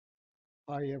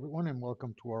Hi, everyone, and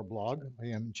welcome to our blog. I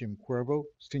am Jim Cuervo,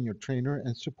 Senior Trainer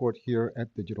and Support here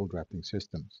at Digital Drafting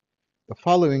Systems. The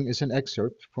following is an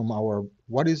excerpt from our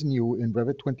What is New in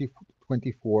Revit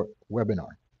 2024 webinar.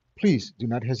 Please do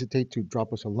not hesitate to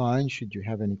drop us a line should you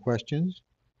have any questions.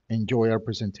 Enjoy our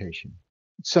presentation.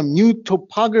 Some new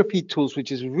topography tools,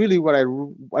 which is really what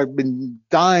I've been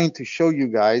dying to show you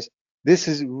guys. This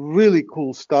is really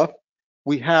cool stuff.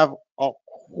 We have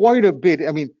quite a bit.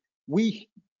 I mean,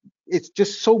 it's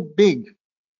just so big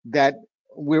that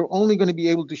we're only going to be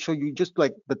able to show you just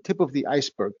like the tip of the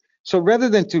iceberg. So rather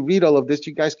than to read all of this,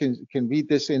 you guys can read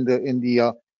this in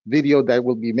the video that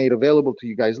will be made available to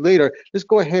you guys later. Let's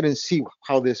go ahead and see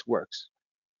how this works.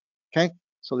 Okay,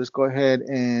 so let's go ahead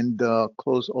and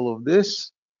close all of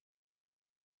this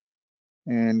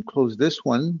and close this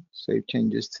one. Save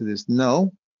changes to this.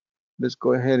 No. Let's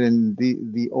go ahead and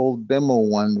the old demo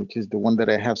one, which is the one that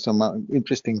I have some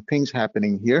interesting things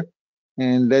happening here.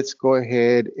 And let's go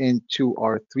ahead into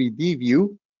our 3D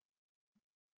view.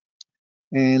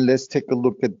 And let's take a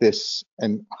look at this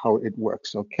and how it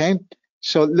works, okay?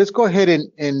 So let's go ahead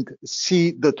and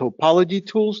see the topology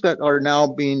tools that are now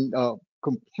being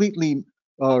completely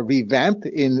revamped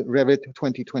in Revit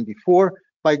 2024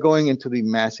 by going into the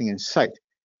massing and site.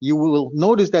 You will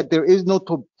notice that there is no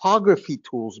topography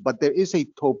tools, but there is a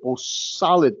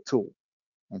Toposolid tool,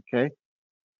 okay?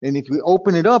 And if we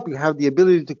open it up, you have the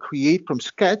ability to create from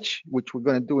sketch, which we're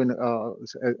going to do in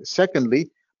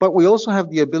secondly, but we also have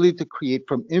the ability to create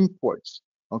from imports,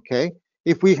 okay?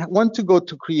 If we want to go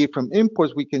to create from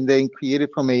imports, we can then create it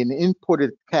from an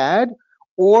imported CAD,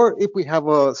 or if we have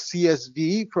a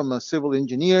CSV from a civil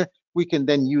engineer, we can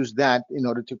then use that in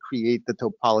order to create the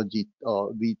topology,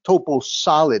 the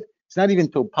Toposolid. It's not even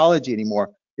topology anymore,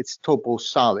 it's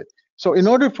Toposolid. So in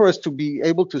order for us to be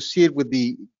able to see it with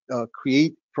the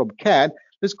create from CAD,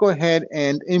 let's go ahead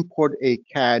and import a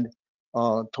CAD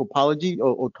topology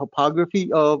or topography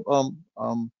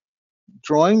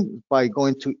drawing by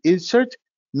going to Insert.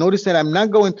 Notice that I'm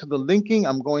not going to the linking,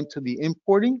 I'm going to the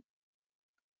importing.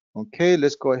 Okay,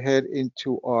 let's go ahead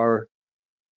into our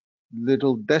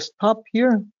little desktop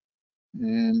here.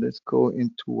 And let's go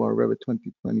into our Revit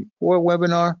 2024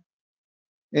 webinar.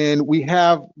 And we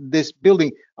have this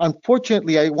building.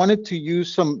 Unfortunately, I wanted to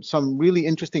use some really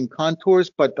interesting contours,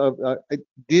 but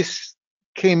this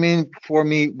came in for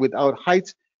me without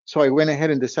heights. So I went ahead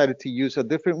and decided to use a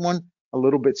different one, a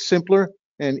little bit simpler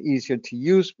and easier to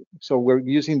use. So we're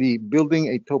using the building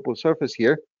a topo surface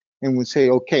here. And we say,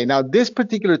 okay, now this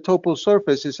particular topo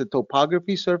surface is a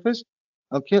topography surface,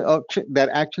 okay, that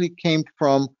actually came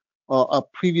from a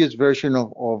previous version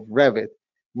of Revit.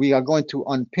 We are going to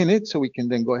unpin it so we can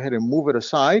then go ahead and move it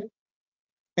aside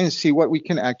and see what we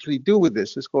can actually do with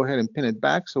this. Let's go ahead and pin it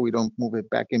back so we don't move it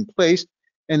back in place.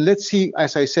 And let's see,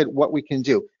 as I said, what we can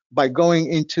do. By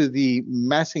going into the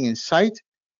massing and site,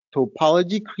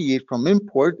 topology, create from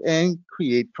import, and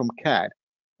create from CAD.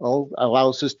 Well,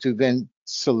 allows us to then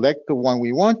select the one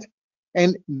we want.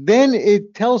 And then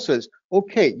it tells us,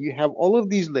 okay, you have all of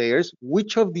these layers.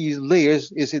 Which of these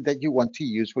layers is it that you want to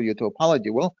use for your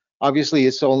topology? Well, obviously,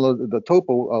 it's all of the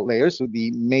topo layers, so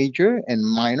the major and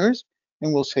minors,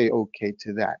 and we'll say okay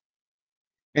to that.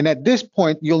 And at this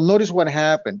point, you'll notice what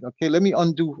happened. Okay, let me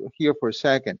undo here for a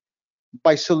second.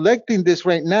 By selecting this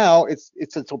right now, it's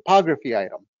a topography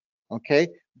item, okay?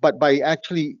 But by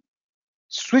actually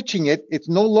switching it, it's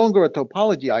no longer a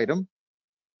topology item.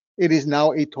 It is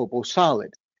now a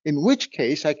Toposolid, in which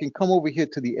case I can come over here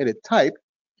to the edit type,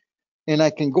 and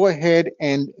I can go ahead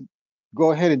and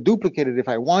duplicate it if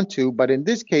I want to. But in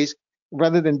this case,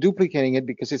 rather than duplicating it,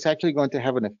 because it's actually going to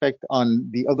have an effect on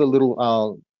the other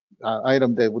little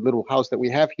item, the little house that we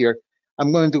have here,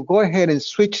 I'm going to go ahead and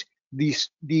switch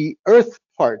the earth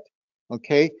part,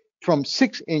 okay, from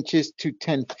 6 inches to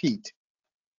 10 feet.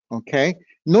 Okay,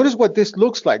 notice what this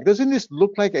looks like. Doesn't this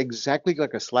look like exactly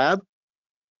like a slab?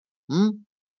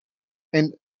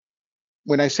 And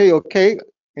when I say okay,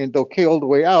 and okay all the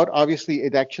way out, obviously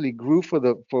it actually grew for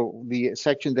the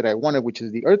section that I wanted, which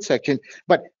is the earth section.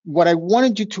 But what I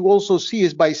wanted you to also see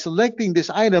is by selecting this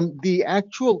item, the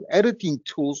actual editing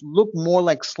tools look more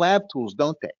like slab tools,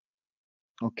 don't they?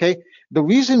 Okay, the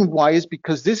reason why is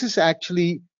because this is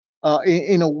actually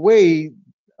in a way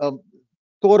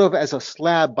thought of as a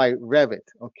slab by Revit.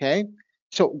 Okay,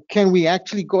 so can we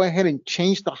actually go ahead and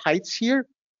change the heights here?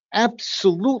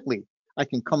 Absolutely. I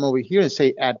can come over here and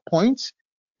say add points.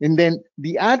 And then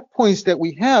the add points that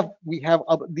we have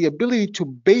the ability to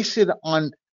base it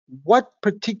on what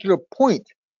particular point.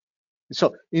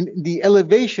 So in the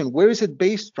elevation, where is it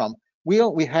based from? We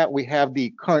have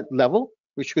the current level,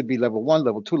 which could be level 1,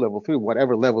 level 2, level 3,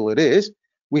 whatever level it is.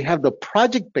 We have the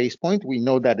project base point. We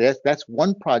know that that's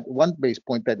one base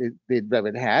point that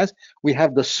Revit has. We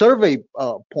have the survey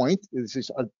point. This is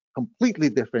a completely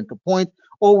different point.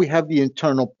 Or we have the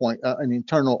internal point, an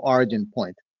internal origin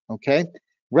point. Okay.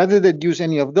 Rather than use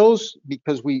any of those,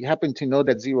 because we happen to know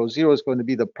that 0, 0 is going to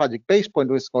be the project base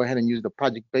point, let's go ahead and use the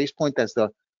project base point as the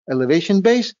elevation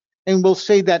base. And we'll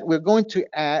say that we're going to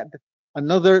add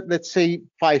another, let's say,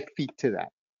 5 feet to that.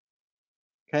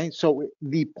 Okay, so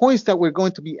the points that we're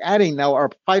going to be adding now are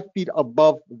 5 feet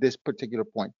above this particular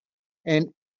point. And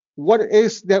what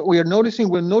is that we are noticing?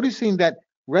 We're noticing that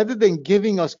rather than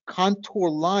giving us contour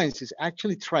lines, it's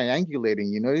actually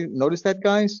triangulating. You know, notice that,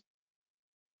 guys?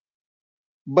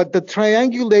 But the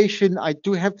triangulation, I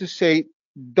do have to say,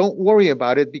 don't worry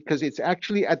about it, because it's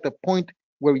actually at the point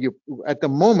where you, at the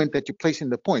moment that you place in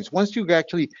the points. Once you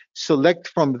actually select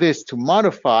from this to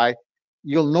modify,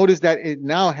 you'll notice that it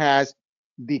now has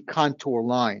the contour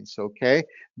lines, okay?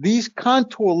 These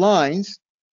contour lines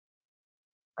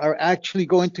are actually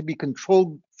going to be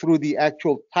controlled through the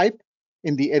actual type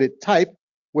in the edit type,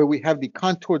 where we have the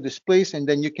contour displace, and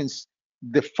then you can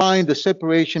define the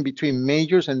separation between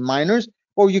majors and minors,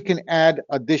 or you can add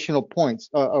additional points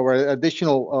or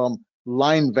additional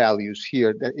line values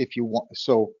here that if you want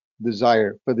so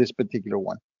desire for this particular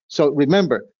one. So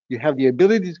remember, you have the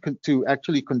ability to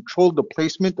actually control the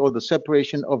placement or the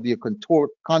separation of the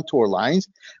contour lines,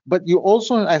 but you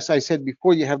also, as I said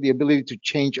before, you have the ability to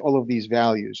change all of these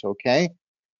values, okay?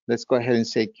 Let's go ahead and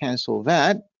say cancel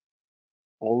that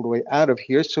all the way out of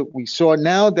here. So we saw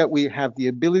now that we have the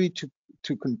ability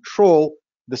to control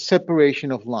the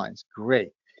separation of lines.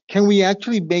 Great. Can we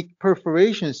actually make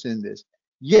perforations in this?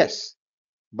 Yes.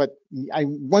 But I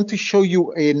want to show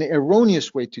you an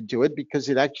erroneous way to do it, because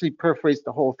it actually perforates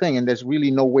the whole thing, and there's really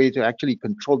no way to actually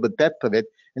control the depth of it,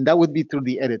 and that would be through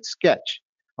the edit sketch.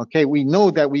 Okay, we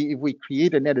know that if we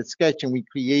create an edit sketch and we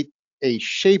create a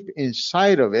shape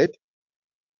inside of it,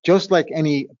 just like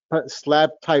any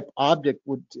slab type object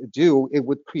would do, it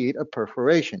would create a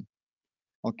perforation.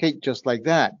 Okay, just like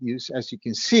that. As you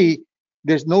can see,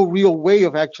 there's no real way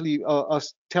of actually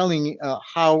us telling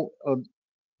how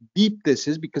deep this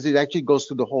is, because it actually goes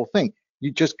through the whole thing.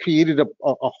 You just created a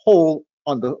hole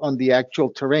on the actual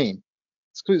terrain.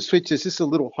 Let's switch this. This is a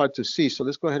little hard to see, so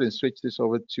let's go ahead and switch this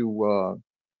over to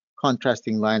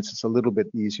contrasting lines. It's a little bit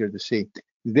easier to see.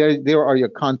 There are your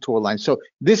contour lines. So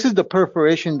this is the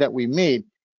perforation that we made.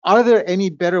 Are there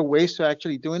any better ways to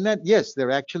actually doing that? Yes,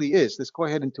 there actually is. Let's go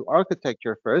ahead into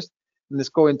architecture first, and let's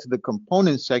go into the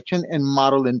component section and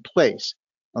model in place.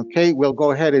 Okay, we'll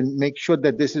go ahead and make sure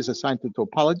that this is assigned to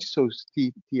topology, so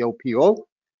TOPO,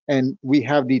 and we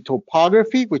have the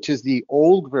topography, which is the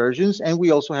old versions, and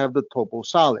we also have the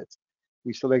Toposolids.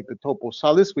 We select the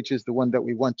Toposolids, which is the one that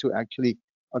we want to actually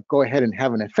go ahead and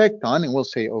have an effect on, and we'll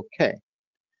say okay.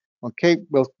 Okay,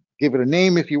 we'll give it a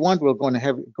name if you want. We're going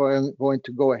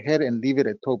to go ahead and leave it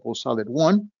at Toposolid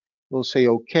 1. We'll say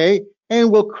okay,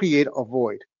 and we'll create a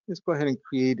void. Let's go ahead and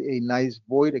create a nice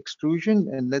void extrusion,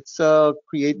 and let's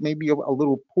create maybe a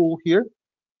little pool here.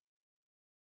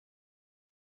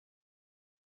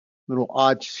 Little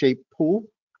odd shaped pool.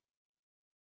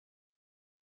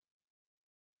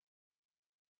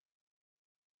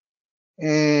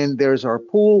 And there's our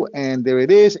pool, and there it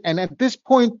is. And at this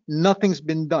point, nothing's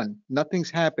been done.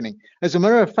 Nothing's happening. As a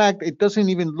matter of fact, it doesn't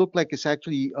even look like it's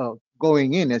actually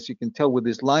going in, as you can tell with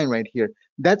this line right here.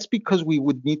 That's because we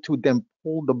would need to then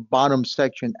pull the bottom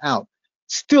section out.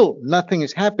 Still, nothing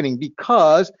is happening,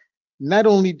 because not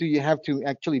only do you have to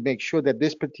actually make sure that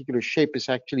this particular shape is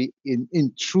actually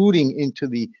intruding into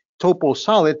the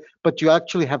Toposolid, but you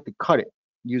actually have to cut it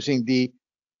using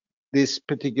this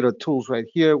particular tools right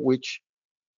here, which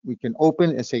we can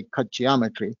open and say cut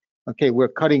geometry. Okay, we're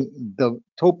cutting the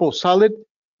Toposolid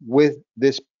with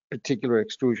this particular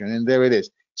extrusion, and there it is.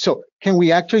 So can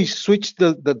we actually switch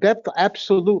the depth?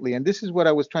 Absolutely. And this is what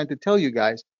I was trying to tell you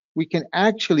guys. We can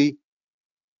actually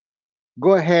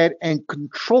go ahead and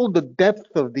control the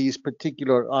depth of these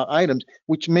particular items,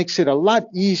 which makes it a lot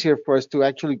easier for us to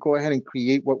actually go ahead and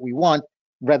create what we want,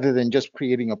 rather than just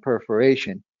creating a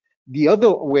perforation. The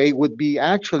other way would be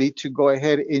actually to go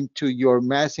ahead into your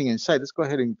massing and site. Let's go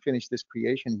ahead and finish this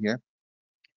creation here.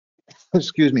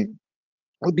 Excuse me.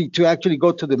 Would be to actually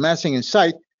go to the massing and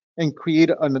site and create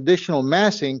an additional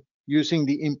massing using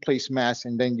the in-place mass,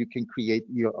 and then you can create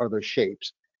your other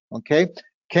shapes. Okay.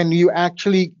 Can you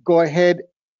actually go ahead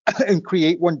and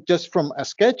create one just from a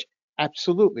sketch?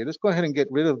 Absolutely. Let's go ahead and get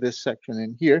rid of this section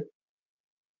in here.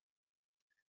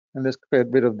 And let's get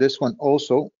rid of this one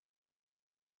also.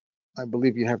 I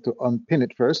believe you have to unpin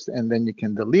it first and then you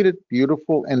can delete it.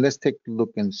 Beautiful. And let's take a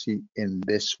look and see in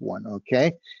this one.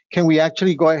 Okay. Can we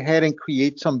actually go ahead and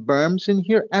create some berms in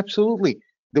here? Absolutely.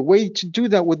 The way to do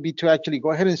that would be to actually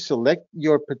go ahead and select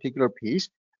your particular piece,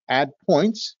 add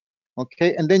points.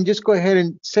 Okay. And then just go ahead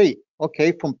and say,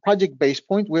 okay, from project base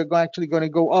point, we're actually going to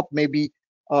go up maybe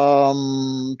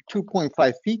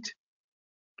 2.5 feet.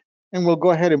 And we'll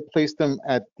go ahead and place them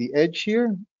at the edge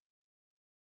here.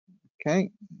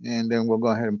 Okay, and then we'll go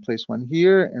ahead and place one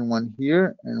here and one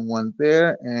here and one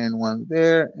there and one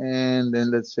there, and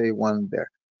then let's say one there.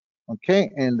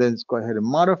 Okay, and then let's go ahead and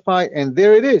modify, and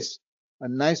there it is, a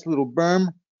nice little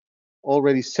berm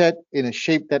already set in a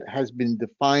shape that has been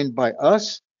defined by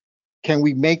us. Can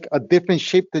we make a different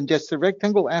shape than just a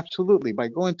rectangle? Absolutely. By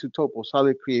going to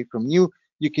Toposolid, create from new,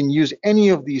 you can use any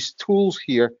of these tools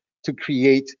here to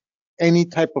create any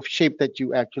type of shape that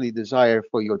you actually desire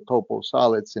for your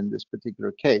Toposolids in this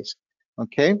particular case.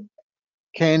 Okay.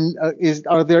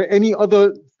 Are there any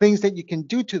other things that you can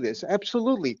do to this?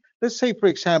 Absolutely. Let's say, for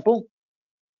example,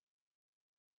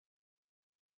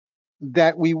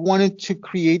 that we wanted to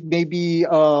create maybe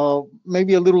a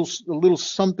little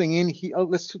something in here. Oh,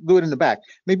 let's do it in the back.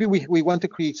 Maybe we want to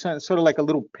create sort of like a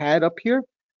little pad up here.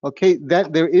 Okay,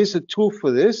 that there is a tool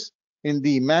for this in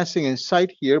the massing and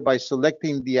site here. By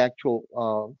selecting the actual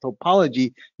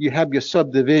topology, you have your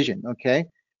subdivision. Okay,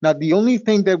 now the only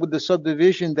thing that with the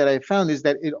subdivision that I found is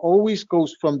that it always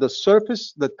goes from the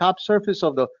surface, the top surface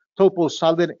of the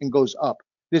Toposolid, and goes up.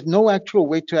 There's no actual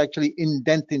way to actually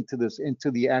indent into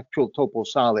the actual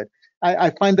Toposolid. I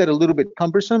find that a little bit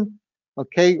cumbersome.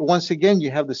 Okay, once again,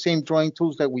 you have the same drawing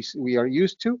tools that we are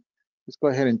used to. Let's go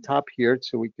ahead and top here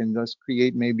so we can just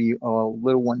create maybe a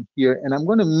little one here. And I'm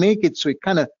going to make it so it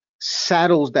kind of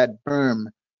saddles that berm.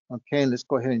 Okay, and let's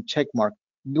go ahead and check mark.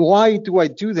 Why do I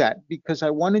do that? Because I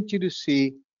wanted you to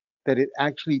see that it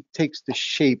actually takes the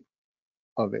shape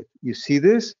of it. You see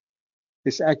this?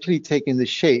 It's actually taking the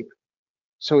shape.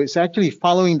 So it's actually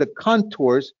following the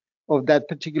contours of that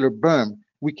particular berm.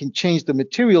 We can change the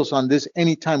materials on this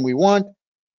anytime we want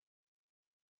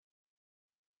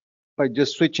by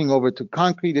just switching over to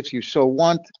concrete if you so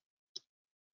want.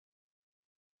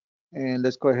 And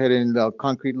let's go ahead and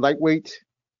concrete lightweight.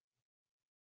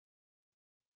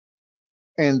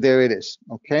 And there it is,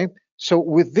 okay? So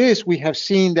with this, we have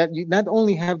seen that you not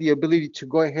only have the ability to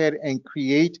go ahead and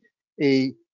create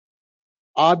a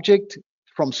object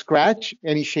from scratch,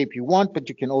 any shape you want, but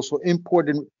you can also import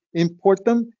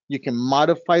them. You can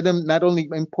modify them, not only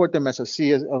import them as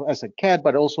a CAD,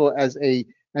 but also as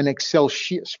an Excel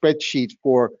spreadsheet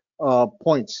for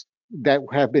points that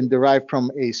have been derived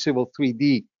from a Civil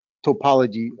 3D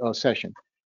topology session.